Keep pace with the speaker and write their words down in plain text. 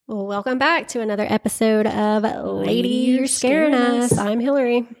Well, welcome back to another episode of Lady, You're Scaring Us. I'm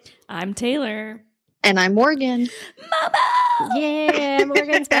Hillary. I'm Taylor. And I'm Morgan. Momo! Yeah,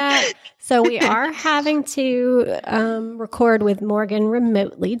 Morgan's back. So we are having to record with Morgan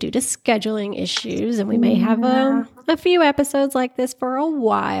remotely due to scheduling issues, and we may have a few episodes like this for a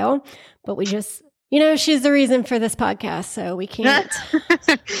while, but we just... she's the reason for this podcast, so we can't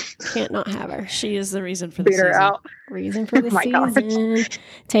not have her. She is the reason for the season. Out. Reason for the season. Gosh.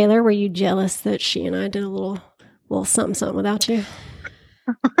 Taylor, were you jealous that she and I did a little something without you?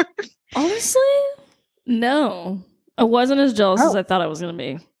 Honestly, no. I wasn't as jealous as I thought I was going to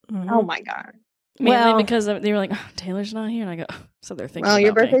be. Mm-hmm. Oh my God. Mainly because they were like, Taylor's not here. And I go, so they're thinking about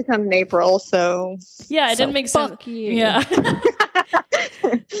your birthday's coming in April, so... Yeah, it didn't make sense. Fuck you. Yeah.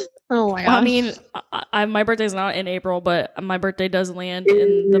 Oh my gosh. I mean, my birthday's not in April, but my birthday does land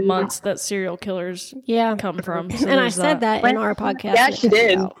in the months that serial killers come from. So and I said that in our podcast. Yeah, she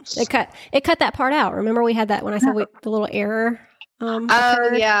did. It cut that part out. Remember we had that when I said the little error?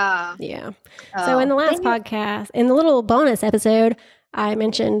 Oh, yeah. Yeah. So in the last podcast, in the little bonus episode, I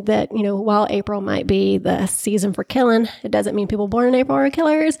mentioned that, while April might be the season for killing, it doesn't mean people born in April are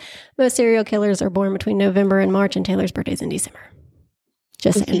killers. Most serial killers are born between November and March, and Taylor's birthday's in December.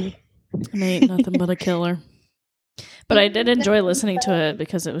 Just saying. I ain't nothing but a killer. But I did enjoy listening to it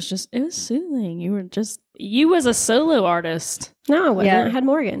because it was soothing. You as a solo artist. No, I wasn't. I had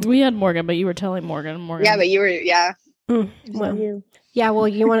Morgan. We had Morgan, but you were telling Morgan. Yeah, but you were, yeah. Well,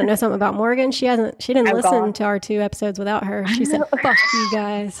 you want to know something about Morgan? She didn't listen to our 2 episodes without her. She said, fuck you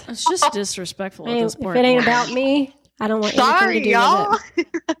guys. It's just disrespectful at this point. If it ain't about me, I don't want anything to do y'all. with it.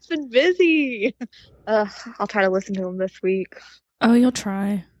 I've been busy. I'll try to listen to them this week. Oh, you'll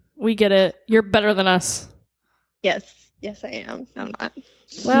try. We get it. You're better than us. Yes, I am. No, I'm not.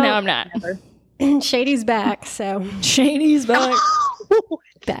 Well, no, I'm not. Shady's back, so. Shady's back.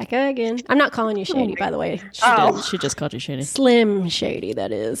 Back again. I'm not calling you Shady, by the way. She just called you Shady. Slim Shady,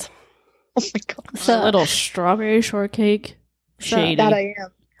 that is. Oh my God. So, little strawberry shortcake. Shady. That I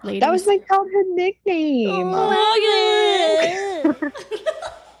am. Ladies. That was my childhood nickname. Morgan!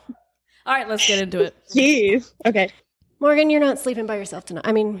 All right, let's get into it. Jeez. Okay. Morgan, you're not sleeping by yourself tonight.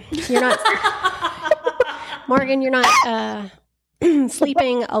 I mean, you're not... Morgan, you're not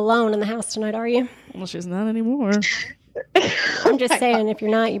sleeping alone in the house tonight, are you? Well, she's not anymore. I'm just saying, if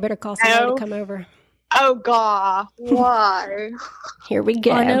you're not, you better call somebody to come over. Oh, God. Why? Here we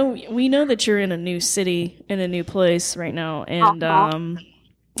go. Well, we know that you're in a new city, in a new place right now, and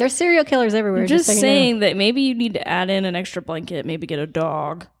there's serial killers everywhere. I'm just saying that maybe you need to add in an extra blanket, maybe get a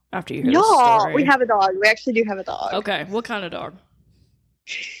dog after you hear the story. We have a dog. We actually do have a dog. Okay, what kind of dog?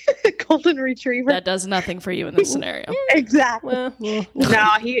 Golden retriever. That does nothing for you in this scenario. Exactly. Well,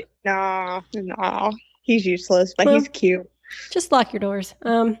 No. He's useless, but he's cute. Just lock your doors.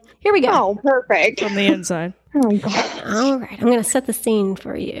 Here we go. Oh, perfect. From the inside. Oh, God. All right. I'm going to set the scene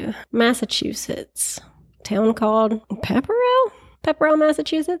for you. Massachusetts. Town called Pepperell,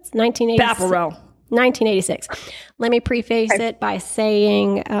 Massachusetts. 1986. Let me preface it by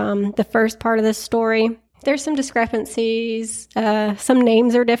saying the first part of this story, there's some discrepancies. Some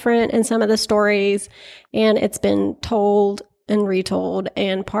names are different in some of the stories, and it's been told and retold,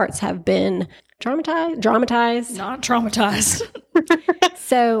 and parts have been dramatized. Not traumatized.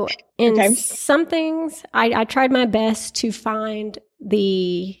 So in some things, I tried my best to find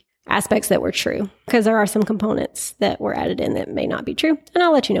the aspects that were true, because there are some components that were added in that may not be true, and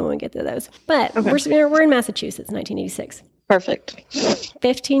I'll let you know when we get to those. But we're in Massachusetts, 1986. Perfect.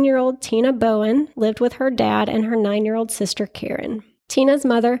 15-year-old Tina Bowen lived with her dad and her 9-year-old sister Karen. Tina's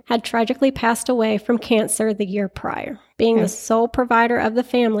mother had tragically passed away from cancer the year prior. Being the sole provider of the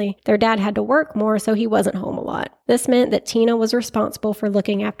family, their dad had to work more, so he wasn't home a lot. This meant that Tina was responsible for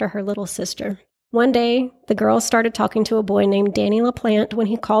looking after her little sister. One day, the girls started talking to a boy named Danny LaPlante when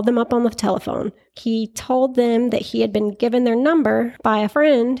he called them up on the telephone. He told them that he had been given their number by a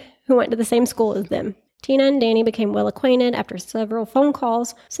friend who went to the same school as them. Tina and Danny became well acquainted after several phone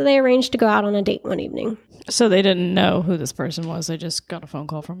calls, so they arranged to go out on a date one evening. So they didn't know who this person was. They just got a phone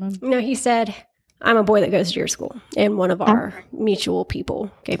call from him? No, he said, I'm a boy that goes to your school, and one of our mutual people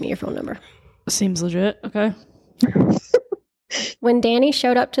gave me your phone number. Seems legit. Okay. When Danny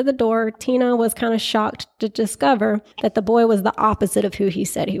showed up to the door, Tina was kind of shocked to discover that the boy was the opposite of who he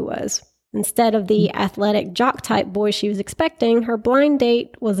said he was. Instead of the athletic jock-type boy she was expecting, her blind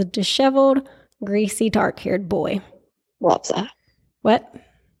date was a disheveled, greasy, dark-haired boy. Love that. What?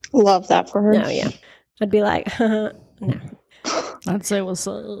 Love that for her. No, yeah. I'd be like, no. I'd say what's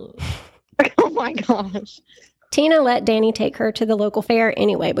up. Oh my gosh. Tina let Danny take her to the local fair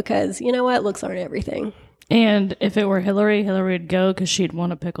anyway because, you know what, looks aren't everything. And if it were Hillary would go because she'd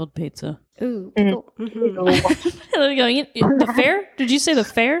want a pickled pizza. Ooh, pickle. Hillary going, the fair? Did you say the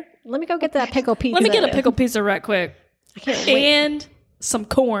fair? Let me go get that pickle pizza. Let me get a pickle pizza right quick. I can't wait. And some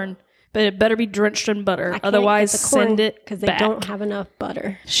corn, but it better be drenched in butter. Otherwise, send it because they back. don't have enough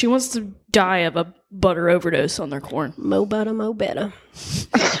butter. She wants to die of a butter overdose on their corn. Mo butter, mo better.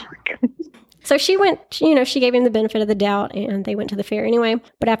 So she went, she gave him the benefit of the doubt, and they went to the fair anyway.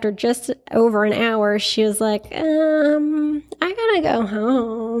 But after just over an hour, she was like, I gotta go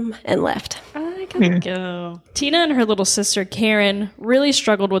home, and left. I gotta go. Tina and her little sister, Karen, really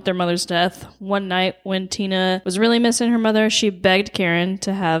struggled with their mother's death. One night when Tina was really missing her mother, she begged Karen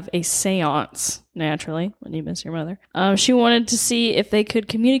to have a seance. Naturally, when you miss your mother. She wanted to see if they could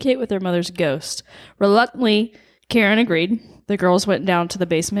communicate with their mother's ghost. Reluctantly, Karen agreed. The girls went down to the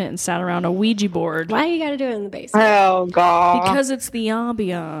basement and sat around a Ouija board. Why you gotta do it in the basement? Oh, God. Because it's the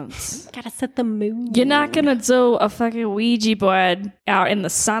ambiance. Gotta set the mood. You're not gonna do a fucking Ouija board out in the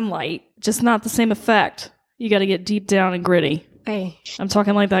sunlight. Just not the same effect. You gotta get deep down and gritty. Hey. I'm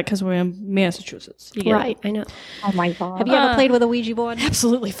talking like that because we're in Massachusetts. You get Right, it? I know. Oh, my God. Have you ever played with a Ouija board?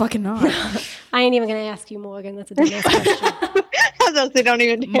 Absolutely fucking not. I ain't even gonna ask you, Morgan. That's a dumbass question. They don't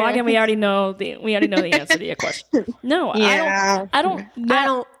even dare. Morgan, we already know the answer to your question. No, Yeah. I don't I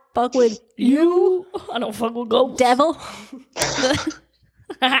don't fuck with you. I don't fuck with ghosts. devil.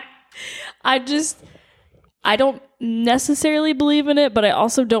 I don't necessarily believe in it, but I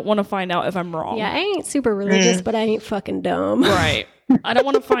also don't want to find out if I'm wrong. Yeah, I ain't super religious, but I ain't fucking dumb. Right. I don't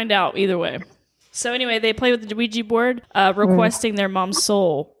want to find out either way. So anyway, they play with the Ouija board, requesting their mom's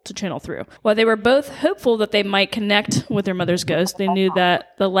soul to channel through. While they were both hopeful that they might connect with their mother's ghost, they knew that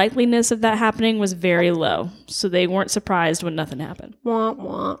the likeliness of that happening was very low. So they weren't surprised when nothing happened. Womp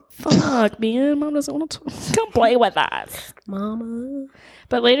womp. Fuck, man. Mom doesn't want to come play with us. Mama.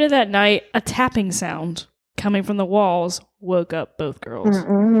 But later that night, a tapping sound coming from the walls woke up both girls.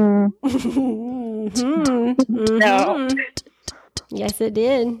 No. Yes, it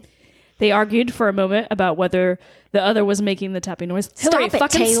did. They argued for a moment about whether the other was making the tapping noise. Hillary, Stop it,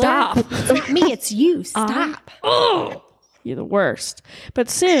 fucking Taylor. stop. It's not me, it's you. Stop. Oh, you're the worst.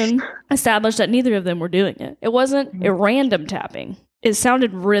 But soon established that neither of them were doing it. It wasn't a random tapping. It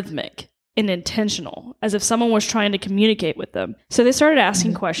sounded rhythmic and intentional, as if someone was trying to communicate with them. So they started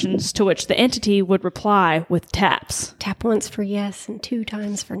asking questions to which the entity would reply with taps. Tap once for yes and 2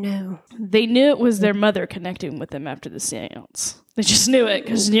 times for no. They knew it was their mother connecting with them after the seance. They just knew it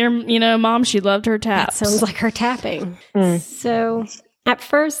because, Mom, she loved her taps. That sounds like her tapping. So at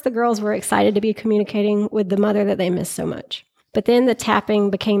first, the girls were excited to be communicating with the mother that they missed so much. But then the tapping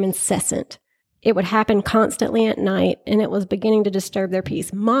became incessant. It would happen constantly at night, and it was beginning to disturb their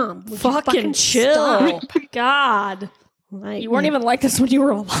peace. Mom, would you fucking chill. stop? God. Like, You weren't even like this when you were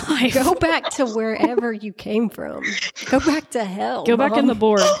alive. go back to wherever you came from. Go back to hell. Go back in the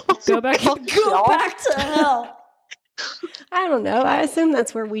board. Go back Go back to hell. I don't know. I assume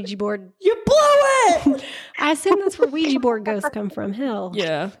that's where Ouija board. You blew it! I assume that's where Ouija board ghosts come from. Hell.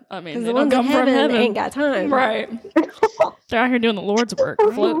 Yeah. I mean, Because they the don't ones in come from heaven heaven. ain't got time. Right. They're out here doing the Lord's work,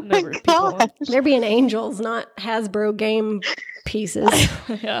 floating over people. They're being angels, not Hasbro game pieces.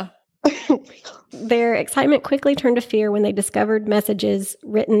 Yeah. Their excitement quickly turned to fear when they discovered messages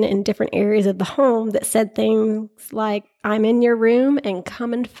written in different areas of the home that said things like, I'm in your room and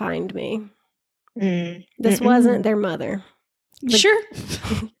come and find me. This wasn't their mother. Sure.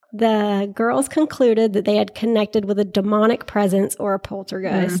 The girls concluded that they had connected with a demonic presence or a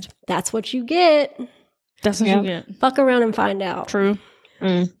poltergeist. That's what you get. That's what you get. Fuck around and find out. True.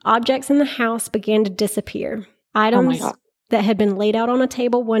 Objects in the house began to disappear. Items that had been laid out on a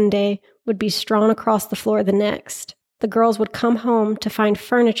table one day would be strewn across the floor the next. The girls would come home to find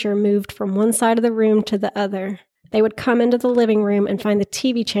furniture moved from one side of the room to the other. They would come into the living room and find the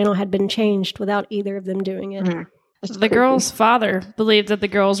TV channel had been changed without either of them doing it. The girl's father believed that the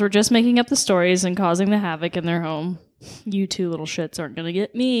girls were just making up the stories and causing the havoc in their home. You two little shits aren't going to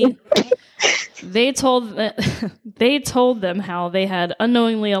get me. They told them how they had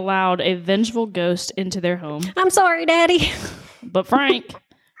unknowingly allowed a vengeful ghost into their home. I'm sorry, Daddy. But Frank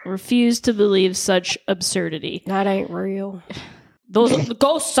refused to believe such absurdity. That ain't real. The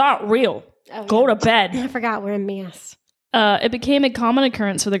ghosts aren't real. Oh, Go to bed. I forgot we're in mess. It became a common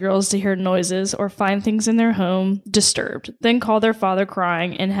occurrence for the girls to hear noises or find things in their home disturbed, then call their father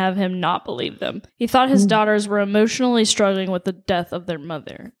crying and have him not believe them. He thought his daughters were emotionally struggling with the death of their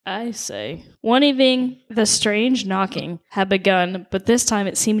mother. I say. One evening, the strange knocking had begun, but this time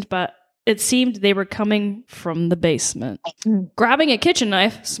it seemed they were coming from the basement. Grabbing a kitchen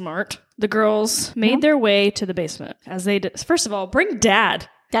knife, smart, the girls made their way to the basement. As they did, first of all, bring Dad.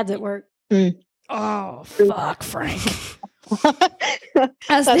 Dad's at work. Oh, fuck, Frank.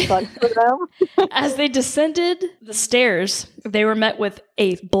 That's fun for them. As they descended the stairs, they were met with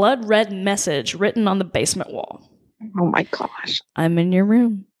a blood-red message written on the basement wall. Oh my gosh. I'm in your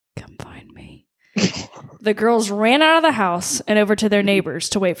room. Come find me. The girls ran out of the house and over to their neighbors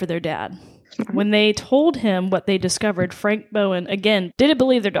to wait for their dad. When they told him what they discovered, Frank Bowen, again, didn't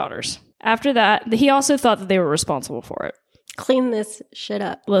believe their daughters. After that, he also thought that they were responsible for it. Clean this shit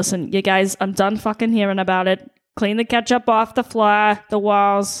up. Listen, you guys, I'm done fucking hearing about it. Clean the ketchup off the floor, the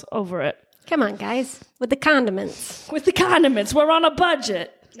walls, over it. Come on, guys. With the condiments. With the condiments. We're on a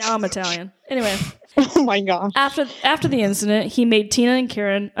budget. Now I'm Italian. Anyway. Oh my gosh. After the incident, he made Tina and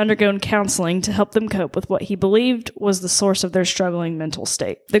Karen undergo counseling to help them cope with what he believed was the source of their struggling mental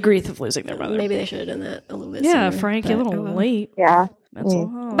state. The grief of losing their mother. Maybe they should have done that a little bit Yeah, sooner, Frank, you're a little late. Yeah.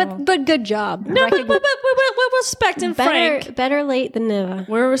 But good job. No, but we're respecting Frank. Better late than never.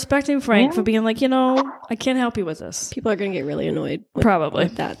 We're respecting Frank for being like, I can't help you with this. People are going to get really annoyed Probably.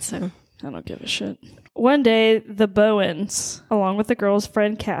 with that, so. I don't give a shit. One day, the Bowens, along with the girl's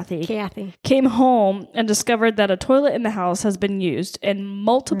friend Kathy, came home and discovered that a toilet in the house has been used and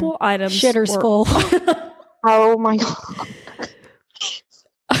multiple items Shitter's full. Oh my god.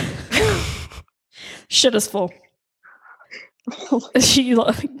 Shit is full. She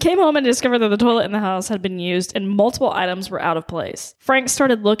came home and discovered that the toilet in the house had been used and multiple items were out of place. Frank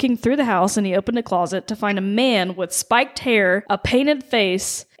started looking through the house and he opened a closet to find a man with spiked hair, a painted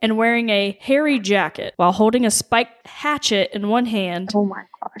face, and wearing a hairy jacket while holding a spiked hatchet in one hand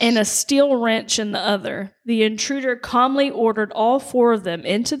and a steel wrench in the other. The intruder calmly ordered all four of them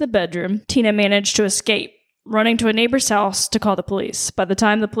into the bedroom. Tina managed to escape, running to a neighbor's house to call the police. By the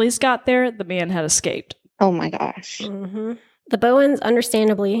time the police got there, the man had escaped. Oh my gosh. Mm-hmm. The Bowens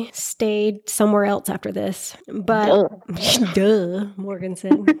understandably stayed somewhere else after this, but duh, Morgan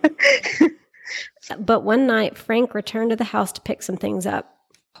said. But one night, Frank returned to the house to pick some things up,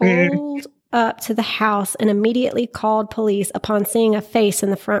 pulled up to the house, and immediately called police upon seeing a face in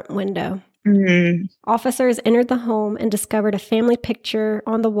the front window. Officers entered the home and discovered a family picture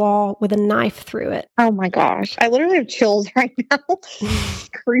on the wall with a knife through it. Oh my gosh. I literally have chills right now.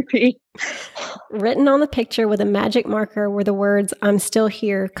 Creepy. Written on the picture with a magic marker were the words, "I'm still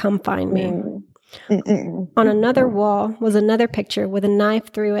here, come find me." On another wall was another picture with a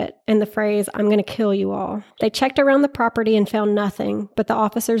knife through it and the phrase, "I'm going to kill you all." They checked around the property and found nothing, but the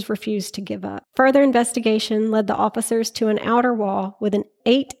officers refused to give up. Further investigation led the officers to an outer wall with an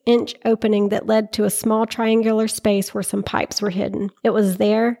 8-inch opening that led to a small triangular space where some pipes were hidden. It was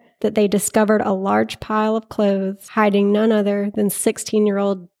there that they discovered a large pile of clothes hiding none other than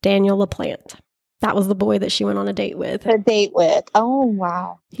 16-year-old Daniel LaPlante. That was the boy that she went on a date with. Oh,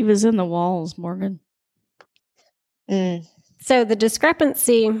 wow. He was in the walls, Morgan. So the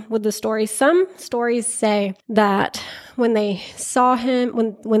discrepancy with the story, some stories say that when they saw him,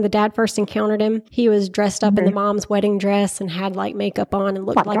 when the dad first encountered him, he was dressed up in the mom's wedding dress and had like makeup on and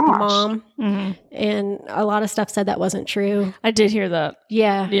looked like the mom. And a lot of stuff said that wasn't true. I did hear that.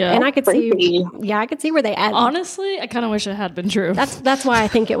 Yeah. And I could see where they added. Honestly, I kind of wish it had been true. That's why I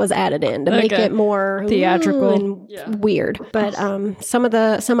think it was added in to make it more theatrical and weird. But some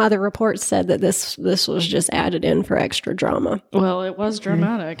other reports said that this was just added in for extra drama. Well, it was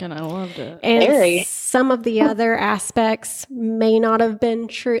dramatic and I loved it. And some of the other aspects may not have been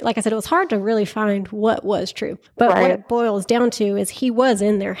true. Like I said, it was hard to really find what was true. But what it boils down to is he was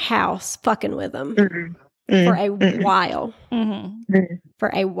in their house fucking with them for a while. For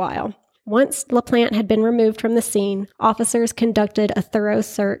a while. Once LaPlante had been removed from the scene, officers conducted a thorough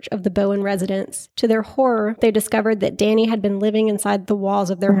search of the Bowen residence. To their horror, they discovered that Danny had been living inside the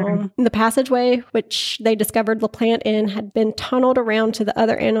walls of their home. The passageway, which they discovered LaPlante in, had been tunneled around to the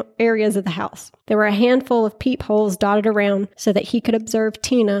other areas of the house. There were a handful of peepholes dotted around so that he could observe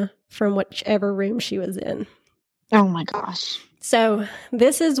Tina from whichever room she was in. Oh my gosh. So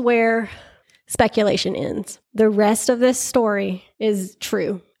this is where speculation ends. The rest of this story is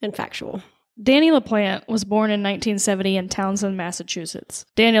true and factual. Danny LaPlante was born in 1970 in Townsend, Massachusetts.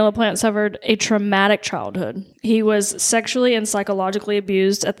 Daniel LaPlante suffered a traumatic childhood. He was sexually and psychologically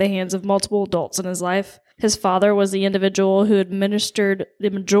abused at the hands of multiple adults in his life. His father was the individual who administered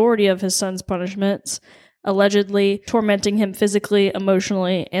the majority of his son's punishments, allegedly tormenting him physically,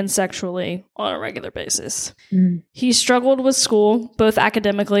 emotionally, and sexually on a regular basis. He struggled with school, both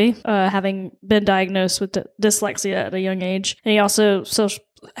academically, having been diagnosed with dyslexia at a young age, and he also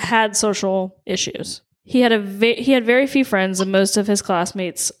had social issues. He had very few friends, and most of his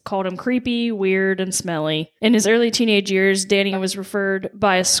classmates called him creepy, weird, and smelly. In his early teenage years, Danny was referred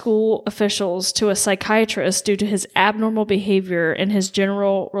by school officials to a psychiatrist due to his abnormal behavior and his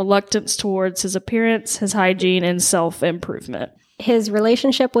general reluctance towards his appearance, his hygiene, and self-improvement. His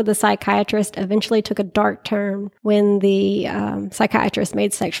relationship with the psychiatrist eventually took a dark turn when the psychiatrist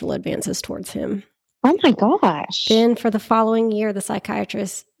made sexual advances towards him. Oh my gosh. Then, for the following year, the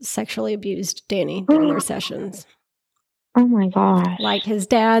psychiatrist sexually abused Danny during their sessions. Oh my gosh. Like his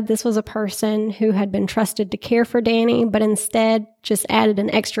dad, this was a person who had been trusted to care for Danny, but instead just added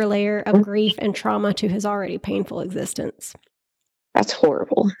an extra layer of grief and trauma to his already painful existence. That's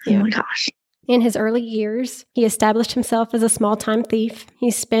horrible. Yeah. Oh my gosh. In his early years, he established himself as a small-time thief. He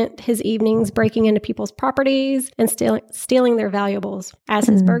spent his evenings breaking into people's properties and stealing their valuables. As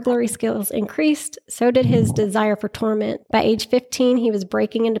his burglary skills increased, so did his desire for torment. By age 15, he was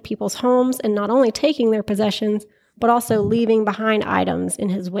breaking into people's homes and not only taking their possessions, but also leaving behind items in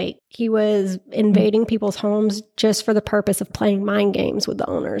his wake. He was invading people's homes just for the purpose of playing mind games with the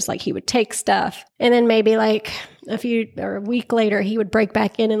owners. Like, he would take stuff, and then maybe like a week later, he would break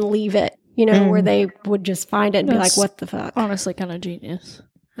back in and leave it. You know, where they would just find it and be like, what the fuck? Honestly, kind of genius.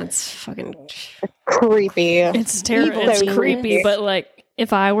 That's fucking creepy. It's terrible. It's creepy, but like,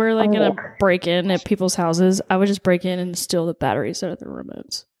 if I were like going to break in at people's houses, I would just break in and steal the batteries out of their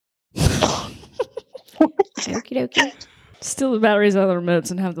remotes. Okie dokie. Steal the batteries out of the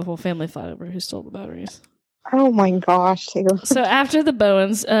remotes and have the whole family fight over who stole the batteries. Oh my gosh, Taylor. So after the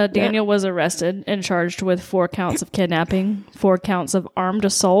Bowens, Daniel was arrested and charged with 4 counts of kidnapping, 4 counts of armed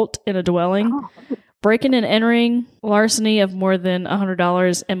assault in a dwelling, breaking and entering, larceny of more than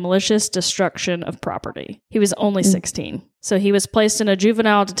 $100, and malicious destruction of property. He was only 16. So he was placed in a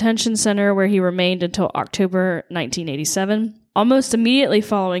juvenile detention center where he remained until October 1987. Almost immediately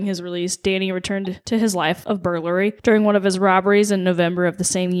following his release, Danny returned to his life of burglary. During one of his robberies in November of the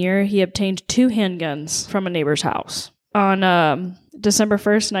same year, he obtained 2 handguns from a neighbor's house. On December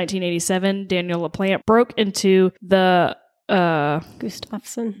 1st, 1987, Daniel LaPlante broke into the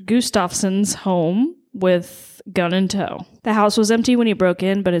Gustafson's home with gun in tow. The house was empty when he broke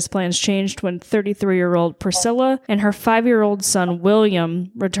in, but his plans changed when 33-year-old Priscilla and her 5-year-old son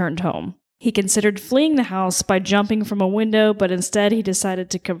William returned home. He considered fleeing the house by jumping from a window, but instead he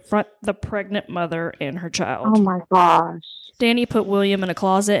decided to confront the pregnant mother and her child. Oh my gosh. Danny put William in a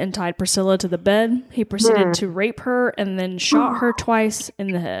closet and tied Priscilla to the bed. He proceeded to rape her and then shot her twice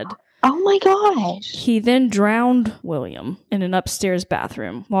in the head. Oh my gosh. He then drowned William in an upstairs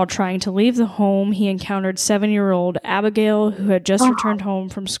bathroom. While trying to leave the home, he encountered 7-year-old Abigail, who had just returned home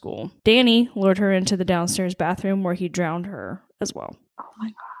from school. Danny lured her into the downstairs bathroom where he drowned her as well. Oh my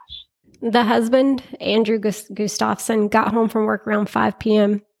gosh. The husband, Andrew Gustafson, got home from work around 5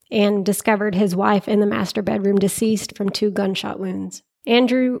 p.m. and discovered his wife in the master bedroom deceased from 2 gunshot wounds.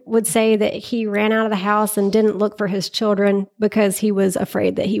 Andrew would say that he ran out of the house and didn't look for his children because he was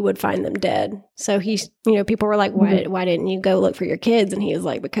afraid that he would find them dead. So people were like, why didn't you go look for your kids? And he was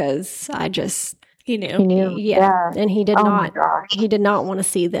like, because he knew. He knew. Yeah. And he did not want to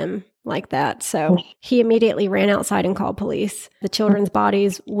see them like that. So he immediately ran outside and called police. The children's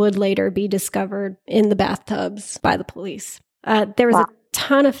bodies would later be discovered in the bathtubs by the police. There was a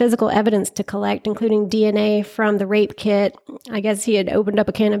ton of physical evidence to collect, including DNA from the rape kit. I guess he had opened up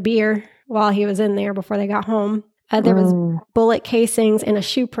a can of beer while he was in there before they got home. There was bullet casings and a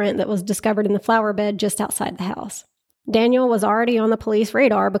shoe print that was discovered in the flower bed just outside the house. Daniel was already on the police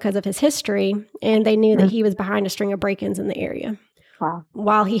radar because of his history, and they knew that he was behind a string of break-ins in the area. Wow.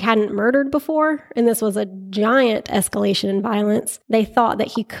 While he hadn't murdered before, and this was a giant escalation in violence, they thought that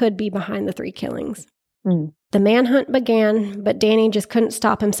he could be behind the 3 killings. The manhunt began, but Danny just couldn't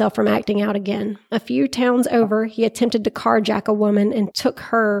stop himself from acting out again. A few towns over, he attempted to carjack a woman and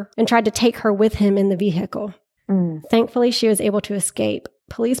tried to take her with him in the vehicle. Thankfully, she was able to escape.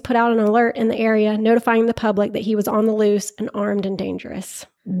 Police put out an alert in the area, notifying the public that he was on the loose and armed and dangerous.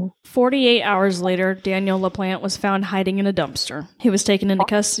 48 hours later, Daniel LaPlante was found hiding in a dumpster. He was taken into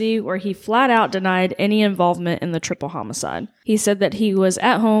custody, where he flat out denied any involvement in the triple homicide. He said that he was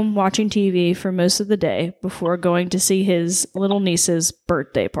at home watching TV for most of the day before going to see his little niece's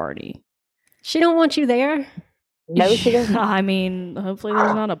birthday party. She don't want you there? No, she doesn't. I mean, hopefully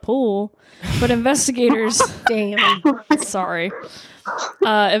there's not a pool. But investigators... Damn. Sorry.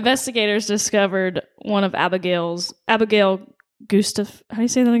 Investigators discovered one of Abigail Gustav. How do you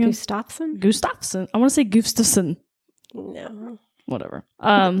say that again? Gustafson. I want to say Gustafson. No. Whatever.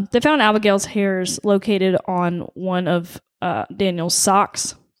 They found Abigail's hairs located on one of Daniel's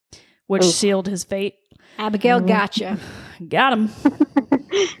socks, which sealed his fate. Abigail gotcha. Got him.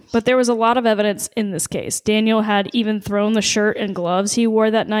 But there was a lot of evidence in this case. Daniel had even thrown the shirt and gloves he wore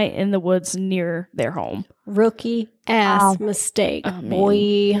that night in the woods near their home. Rookie ass mistake, boy.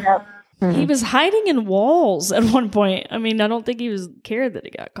 Yep. He was hiding in walls at one point. I mean, I don't think he was cared that he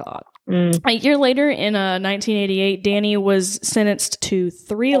got caught. A year later, in 1988, Danny was sentenced to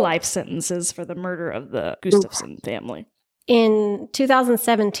 3 life sentences for the murder of the Gustafson family. In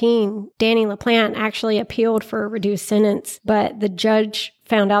 2017, Danny LaPlante actually appealed for a reduced sentence, but the judge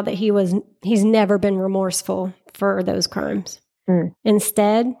found out that he's never been remorseful for those crimes.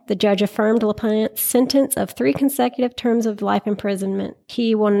 Instead, the judge affirmed LaPlante's sentence of 3 consecutive terms of life imprisonment.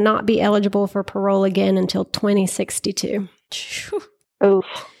 He will not be eligible for parole again until 2062. Oof.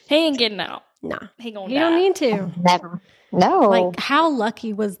 He ain't getting out. Nah, He gonna you die. don't need to. Never. No. Like, how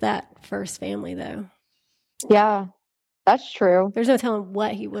lucky was that first family, though? Yeah, that's true. There's no telling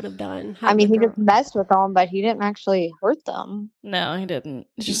what he would have done. I mean, he just messed with them, but he didn't actually hurt them. No, he didn't.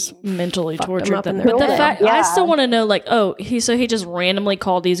 He just mentally Fucked them tortured up them. in their But the bed. fact, I Yeah. still want to know, like, he just randomly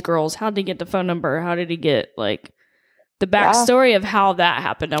called these girls. How did he get the phone number? How did he get, like, the backstory of how that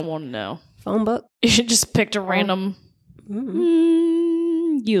happened? I want to know. Phone book. You should just picked a random.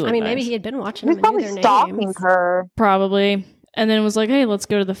 You. I mean, maybe he had been watching He them was and knew probably their stalking names. her. probably, and then was like, "Hey, let's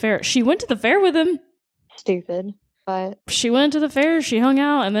go to the fair." She went to the fair with him. Stupid. But She went to the fair. She hung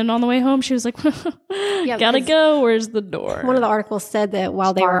out, and then on the way home, she was like, "Gotta 'cause go. Where's the door?" One of the articles said that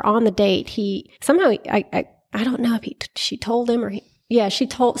while they were on the date, he somehow I don't know if she told him or she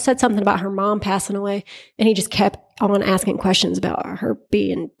said something about her mom passing away, and he just kept on asking questions about her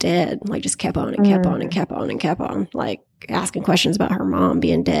being dead. Like, just kept on and kept on and kept on and kept on, like asking questions about her mom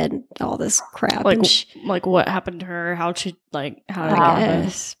being dead, and all this crap. like, and like what happened to her? How did I it happen?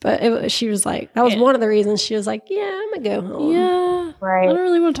 guess, but she was like, that was one of the reasons she was like, yeah, I'm gonna go home. Yeah, I right. don't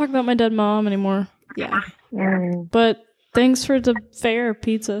really want to talk about my dead mom anymore. Yeah. But thanks for the fair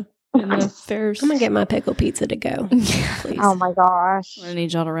pizza and the fairs. I'm gonna get my pickle pizza to go, please. Oh my gosh. I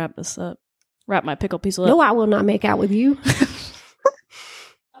need y'all to wrap this up. Wrap my pickle pizza up. No, I will not make out with you.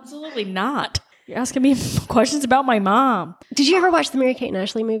 Absolutely not. You're asking me questions about my mom. Did you ever watch the Mary Kate and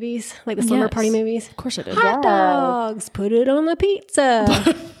Ashley movies, like the slumber Yes. party movies? Of course I did. Hot dogs, put it on the pizza.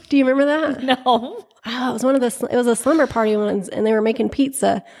 Do you remember that? No. Oh, it was one of the. It was a slumber party ones, and they were making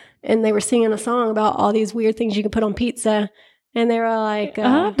pizza, and they were singing a song about all these weird things you could put on pizza, and they were like,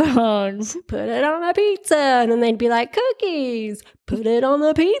 Hot dogs. "Put it on the pizza," and then they'd be like, "Cookies, put it on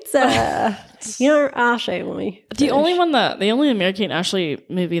the pizza." You know, I'll show you when we. The finish. only American Ashley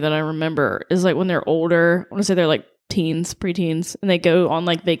movie that I remember is like when they're older. I want to say they're like teens, preteens, and they go on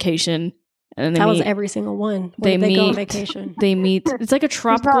like vacation, and then they that was meet. every single one. They They go on meet- vacation. They meet. It's like a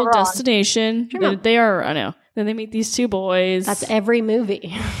tropical wrong. destination. Sure. They are. I know. Then they meet these 2 boys. That's every movie.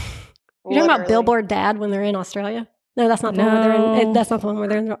 You're talking about Literally. Billboard Dad when they're in Australia? No, that's not the one where they're in. No. That's not the one where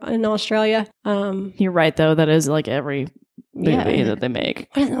they're in Australia. You're right, though. That is like every movie Yeah. that they make.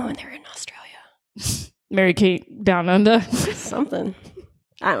 What is the one when they're in Australia? Mary Kate Down Under. Something.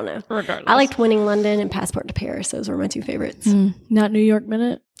 I don't know. Regardless. I liked Winning London and Passport to Paris. Those were my 2 favorites. Not New York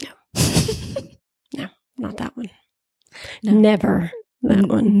Minute. No, not that one. No. Never that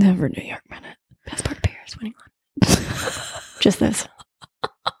one. Never New York Minute. Passport to Paris, Winning London. Just this.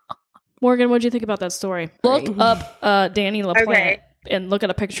 Morgan, what do you think about that story? Look Great. up Danny LaPlante Okay. and look at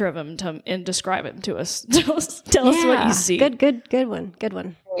a picture of him and describe him to us. Tell us what you see. Good one. Good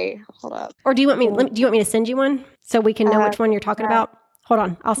one. Wait, hold up. Or do you want me? Do you want me to send you one so we can know which one you're talking about? Hold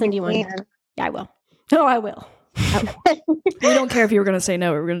on, I'll send you one. Yeah. Yeah, I will. Oh, I will. We don't care if you were going to say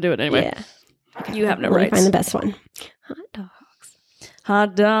no. We were going to do it anyway. Yeah. Okay. You have no Let me rights. find the best one. Hot dogs.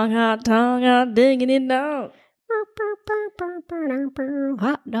 Hot dog, hot tongue, hot digging it down.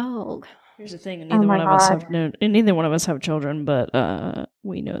 Hot dog. Here's the thing: Oh neither my one of us God. neither one of us have children, but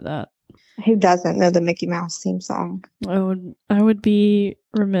we know that. Who doesn't know the Mickey Mouse theme song? I would be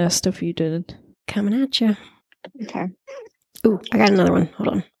remiss if you did. Coming at you. Okay. Ooh, I got another one. Hold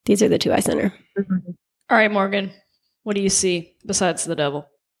on. These are the 2 I sent her. All right, Morgan, what do you see besides the devil?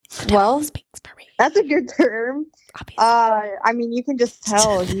 Well, Speaks for me. that's a good term. Obviously. I mean, you can just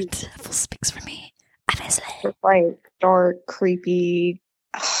tell the he's devil speaks for me. Obviously. just like dark, creepy.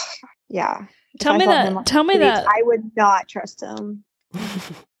 Yeah. If Tell I me saw that. him on Tell the me streets, that. I would not trust him.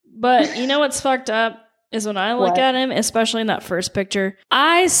 But you know what's fucked up is when I look What? at him, especially in that first picture,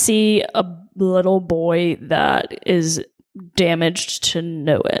 I see a little boy that is damaged to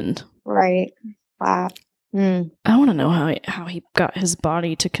no end. Right. Wow. Mm. I want to know how he got his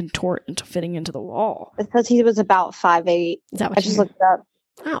body to contort into fitting into the wall. Because he was about 5'8". Is that what I you just looked it up.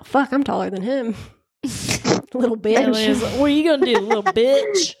 Oh, fuck. I'm taller than him. Little Ellie is bitch. like, what are you gonna do, little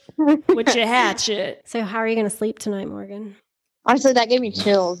bitch? With your hatchet. So, how are you going to sleep tonight, Morgan? Honestly, that gave me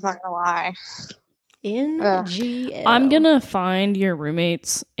chills, not gonna lie. NGL. I'm gonna find your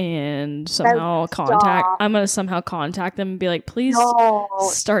roommates and somehow I'm gonna somehow contact them and be like, please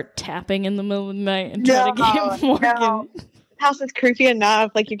start tapping in the middle of the night and try to get Morgan. No. House is creepy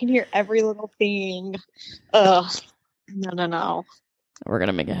enough. Like, you can hear every little thing. Ugh. No. We're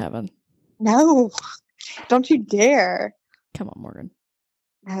gonna make it happen. No. Don't you dare. Come on, Morgan.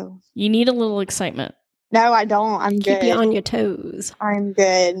 No. You need a little excitement. No, I don't. I'm good. Keep you on your toes. I'm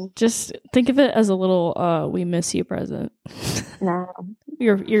good. Just think of it as a little we miss you present. No.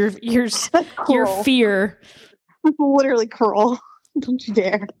 Your fear. Literally cruel. Don't you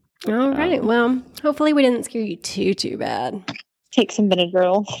dare. All right. Well, hopefully we didn't scare you too bad. Take some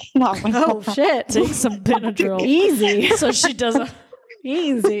Benadryl. Oh, shit. Take some Benadryl. Easy. So she doesn't.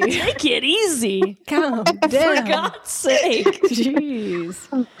 Easy. Take it easy. Calm down. For God's sake. Jeez.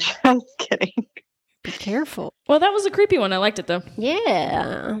 I'm just kidding. Be careful. Well, that was a creepy one. I liked it, though.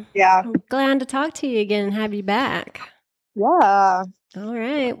 Yeah. Yeah. I'm glad to talk to you again and have you back. Yeah. All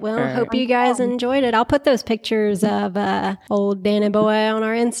right. Well, All right. hope you guys enjoyed it. I'll put those pictures of old Danny Boy on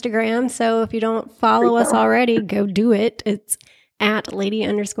our Instagram. So if you don't follow us already, go do it. It's at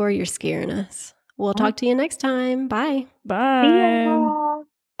lady_you're scaring us. We'll talk to you next time. Bye. Bye. Yeah.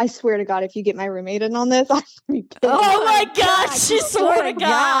 I swear to God, if you get my roommate in on this, I'm gonna be pissed. Oh my God! She swore to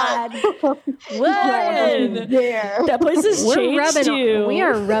God. When? Yeah. That place has We're changed rubbing. you. We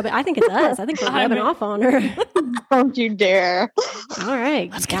are rubbing. I think it's us. I think we're rubbing off on her. Don't you dare. All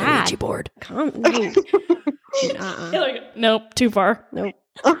right. Let's get a Ouija board. Calm down. Nope, too far. Nope.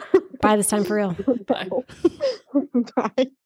 Bye this time for real. Bye. Bye.